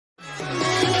Hi,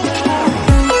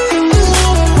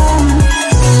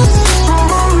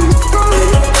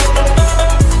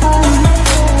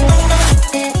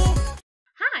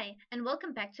 and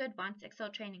welcome back to Advanced Excel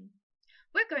Training.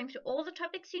 We're going through all the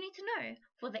topics you need to know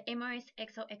for the MOS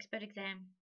Excel Expert exam.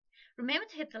 Remember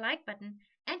to hit the like button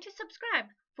and to subscribe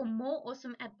for more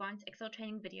awesome Advanced Excel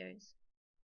Training videos.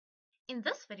 In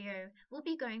this video, we'll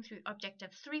be going through Objective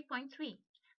 3.3,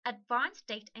 Advanced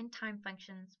Date and Time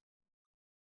Functions.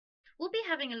 We'll be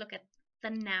having a look at the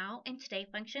Now and Today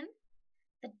function,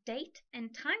 the Date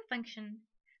and Time function,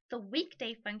 the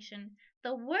Weekday function,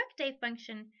 the Workday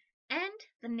function, and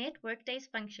the Networkdays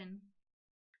function.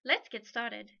 Let's get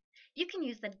started. You can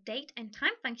use the Date and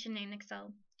Time function in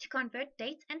Excel to convert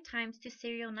dates and times to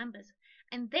serial numbers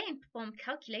and then perform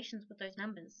calculations with those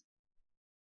numbers.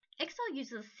 Excel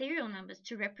uses serial numbers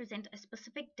to represent a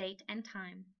specific date and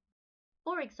time.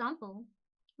 For example,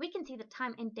 we can see the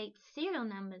time and date serial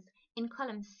numbers in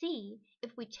column C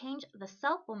if we change the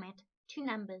cell format to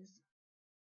numbers.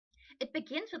 It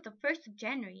begins with the 1st of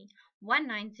January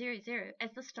 1900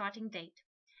 as the starting date,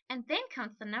 and then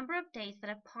counts the number of days that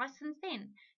have passed since then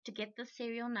to get the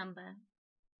serial number.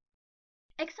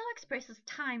 Excel expresses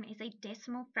time as a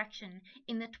decimal fraction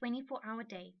in the 24-hour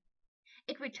day.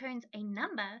 It returns a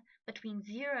number between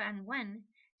 0 and 1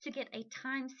 to get a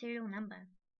time serial number.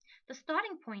 The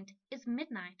starting point is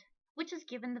midnight, which is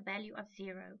given the value of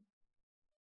 0.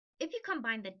 If you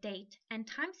combine the date and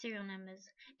time serial numbers,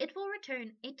 it will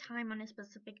return a time on a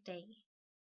specific day.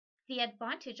 The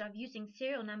advantage of using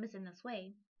serial numbers in this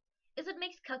way is it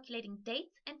makes calculating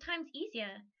dates and times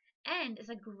easier and is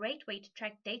a great way to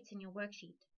track dates in your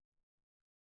worksheet.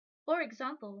 For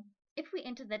example, if we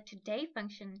enter the Today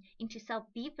function into cell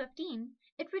B15,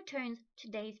 it returns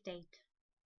today's date.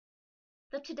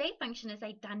 The Today function is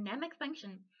a dynamic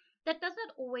function that does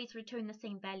not always return the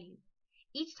same value.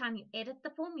 Each time you edit the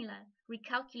formula,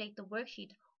 recalculate the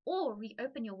worksheet, or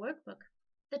reopen your workbook,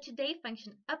 the Today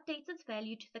function updates its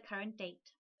value to the current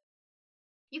date.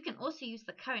 You can also use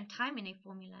the current time in a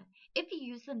formula if you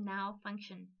use the Now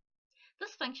function.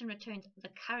 This function returns the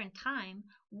current time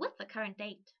with the current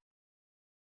date.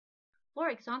 For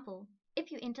example,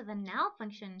 if you enter the Now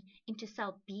function into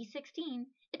cell B16,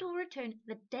 it will return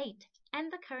the date and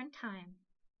the current time.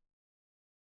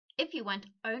 If you want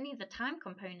only the time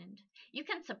component, you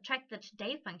can subtract the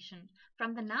Today function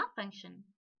from the Now function.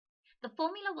 The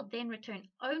formula will then return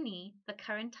only the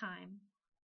current time.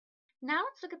 Now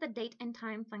let's look at the Date and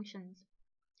Time functions.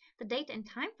 The Date and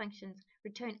Time functions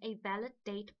return a valid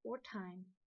date or time.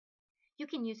 You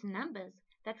can use numbers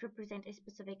that represent a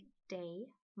specific day,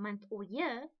 month, or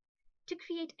year to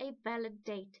create a valid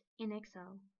date in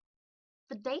Excel.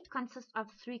 The date consists of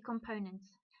 3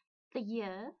 components: the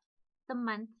year, the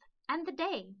month, and the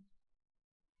day.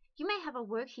 You may have a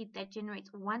worksheet that generates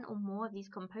one or more of these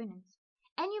components,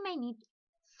 and you may need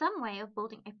some way of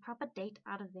building a proper date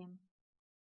out of them.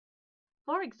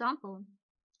 For example,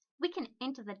 we can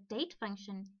enter the Date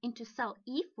function into cell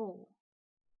E4.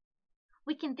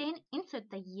 We can then insert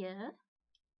the year,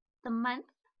 the month,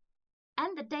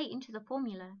 and the day into the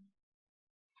formula.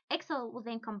 Excel will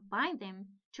then combine them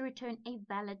to return a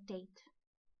valid date.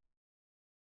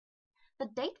 The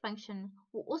Date function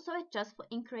will also adjust for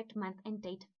incorrect month and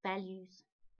date values.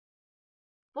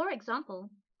 For example,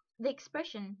 the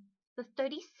expression the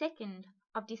 32nd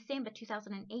of December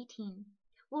 2018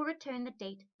 will return the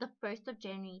date the 1st of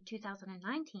January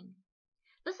 2019.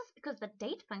 This is because the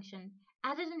Date function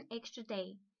added an extra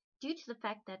day due to the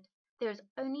fact that there is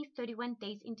only 31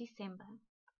 days in December.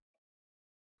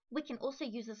 We can also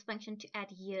use this function to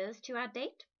add years to our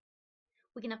date.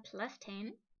 We're going to plus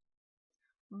 10,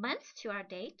 months to our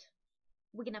date,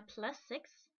 we're going to plus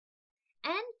 6,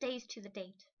 and days to the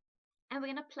date, and we're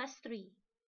going to plus 3.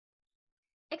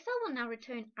 Excel will now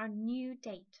return our new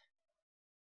date.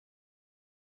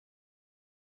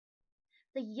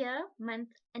 The year, month,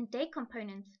 and day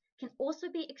components can also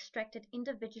be extracted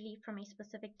individually from a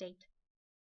specific date.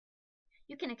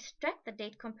 You can extract the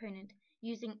date component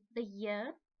using the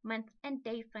year, month, and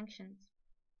day functions.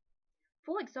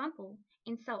 For example,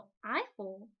 in cell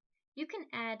I4, you can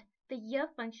add the year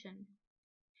function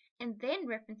and then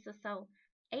reference the cell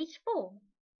H4.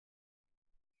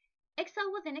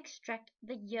 Excel will then extract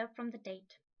the year from the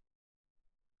date.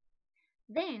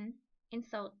 Then, in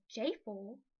cell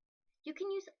J4, you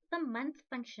can use the month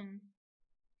function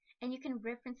and you can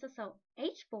reference the cell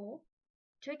H4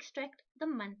 to extract the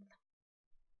month.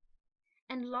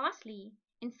 And lastly,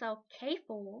 in cell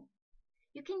K4,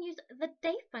 you can use the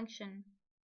day function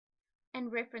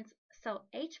and reference cell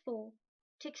H4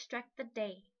 to extract the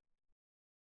day.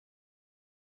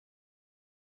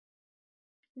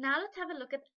 Now let's have a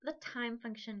look at the time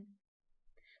function.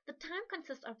 The time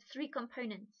consists of three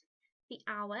components: the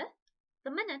hour,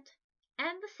 the minute,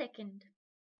 and the second.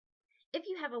 If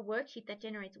you have a worksheet that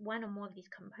generates one or more of these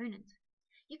components,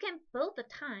 you can build the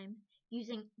time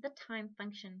using the time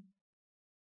function.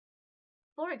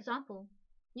 For example,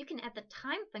 you can add the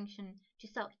time function to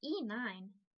cell E9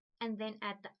 and then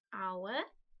add the hour,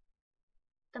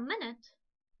 the minute,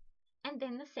 and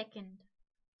then the second.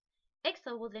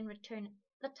 Excel will then return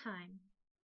the time.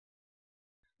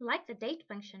 Like the date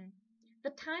function,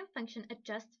 the time function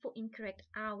adjusts for incorrect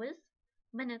hours,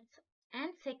 minutes,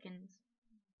 and seconds.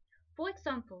 For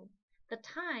example, the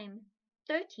time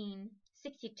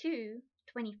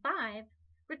 13:62:25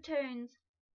 returns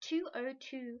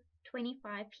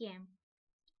 2:02:25 p.m.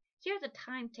 Here the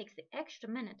time takes the extra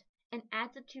minute and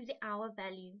adds it to the hour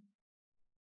value.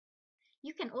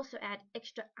 You can also add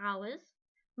extra hours,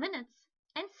 minutes,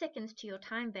 and seconds to your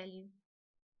time value.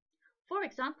 For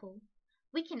example,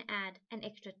 we can add an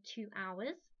extra 2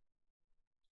 hours,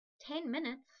 10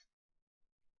 minutes,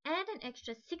 and an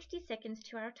extra 60 seconds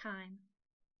to our time.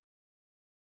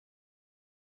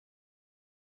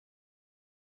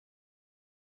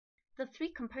 The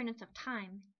three components of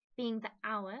time, being the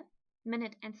hour,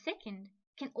 minute, and second,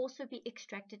 can also be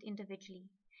extracted individually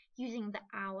using the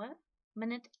hour,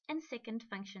 minute, and second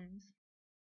functions.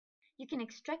 You can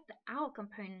extract the hour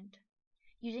component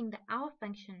using the hour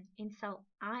function in cell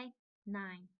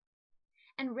I9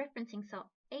 and referencing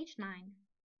cell H9.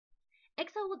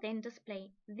 Excel will then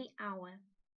display the hour.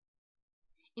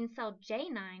 In cell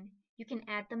J9, you can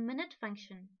add the minute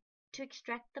function to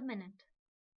extract the minute.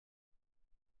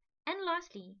 And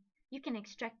lastly, you can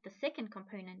extract the second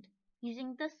component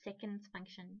using the seconds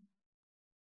function.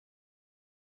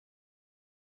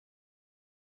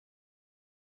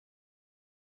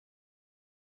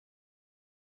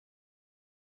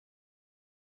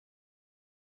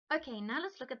 Okay, now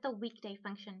let's look at the weekday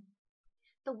function.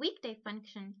 The weekday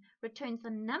function returns the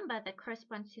number that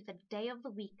corresponds to the day of the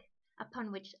week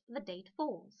upon which the date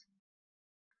falls.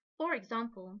 For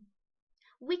example,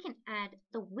 we can add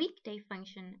the weekday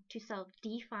function to cell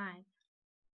D5.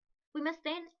 We must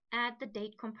then add the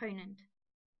date component,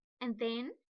 and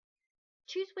then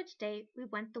choose which day we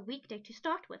want the weekday to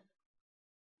start with.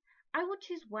 I will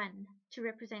choose 1 to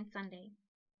represent Sunday.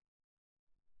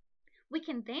 We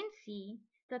can then see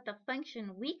that the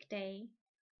function weekday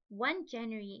 1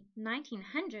 January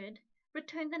 1900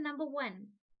 returned the number 1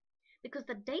 because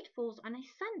the date falls on a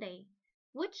Sunday,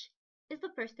 which is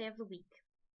the first day of the week.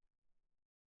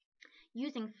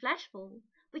 Using Flashfill,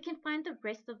 we can find the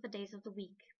rest of the days of the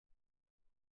week.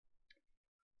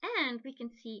 And we can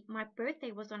see my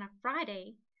birthday was on a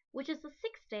Friday, which is the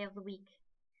 6th day of the week.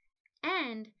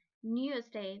 And New Year's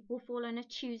Day will fall on a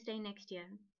Tuesday next year.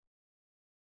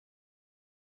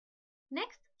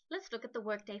 Next, let's look at the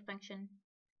Workday function.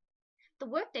 The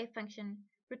Workday function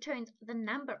returns the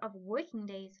number of working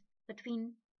days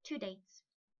between two dates.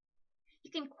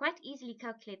 You can quite easily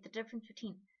calculate the difference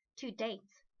between two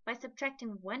dates by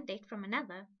subtracting one date from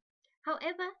another.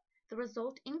 However, the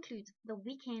result includes the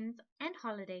weekends and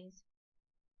holidays.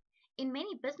 In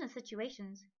many business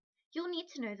situations, you'll need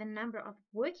to know the number of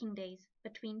working days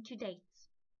between two dates.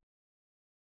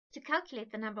 To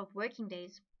calculate the number of working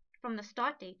days from the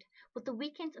start date with the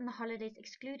weekends and the holidays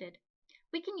excluded,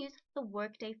 we can use the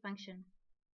Workday function.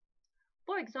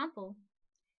 For example,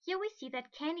 here we see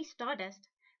that Candy Stardust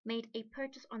made a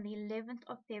purchase on the 11th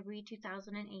of February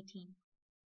 2018.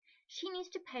 She needs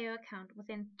to pay her account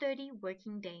within 30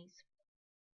 working days.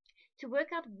 To work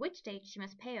out which date she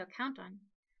must pay her account on,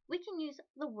 we can use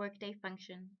the Workday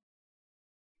function.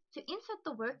 To insert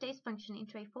the Workdays function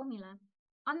into a formula,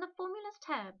 on the Formulas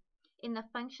tab in the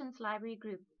Functions Library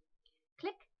group,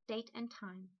 click Date and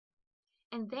Time,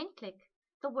 and then click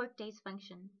the Workdays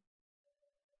function.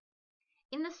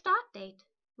 In the start date,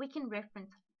 we can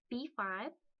reference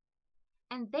B5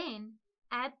 and then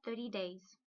add 30 days.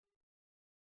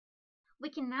 We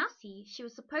can now see she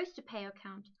was supposed to pay her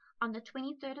account on the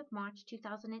 23rd of March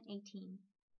 2018.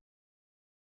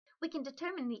 We can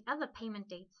determine the other payment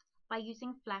dates by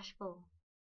using Flashfill.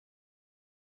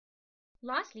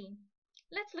 Lastly,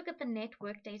 let's look at the Net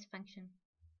Workdays function.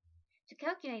 To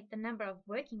calculate the number of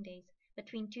working days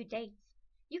between two dates,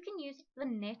 you can use the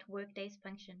Net Workdays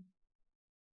function.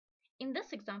 In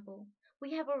this example,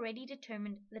 we have already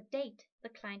determined the date the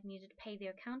client needed to pay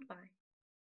their account by.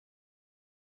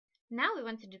 Now we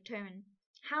want to determine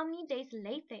how many days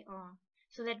late they are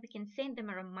so that we can send them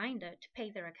a reminder to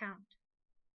pay their account.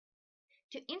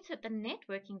 To insert the Net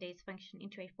Working Days function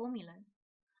into a formula,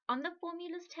 on the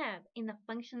Formulas tab in the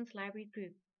Functions Library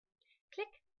group, click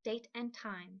Date and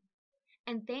Time,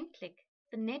 and then click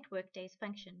the Networkdays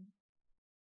function.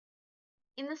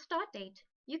 In the start date,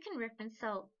 you can reference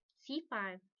cell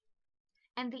C5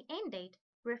 and the end date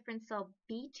reference cell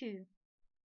B2.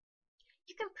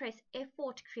 You can press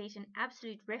F4 to create an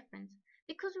absolute reference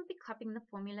because we'll be copying the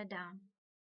formula down.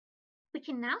 We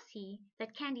can now see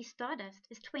that Candy Stardust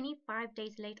is 25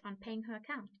 days late on paying her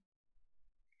account.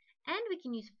 And we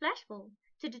can use Flashfill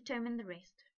to determine the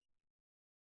rest.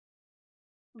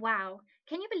 Wow,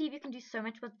 can you believe you can do so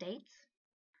much with dates?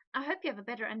 I hope you have a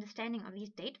better understanding of these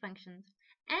date functions,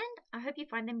 and I hope you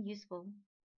find them useful.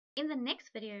 In the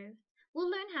next video, we'll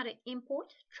learn how to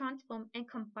import, transform, and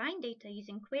combine data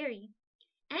using query,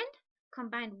 and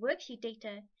combine worksheet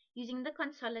data using the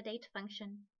consolidate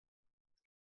function.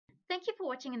 Thank you for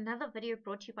watching another video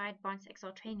brought to you by Advanced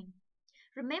Excel Training.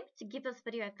 Remember to give this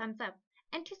video a thumbs up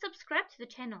and to subscribe to the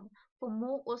channel for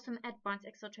more awesome Advanced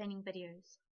Excel Training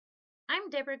videos. I'm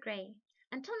Deborah Gray.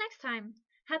 Until next time,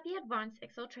 happy Advanced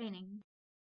Excel Training.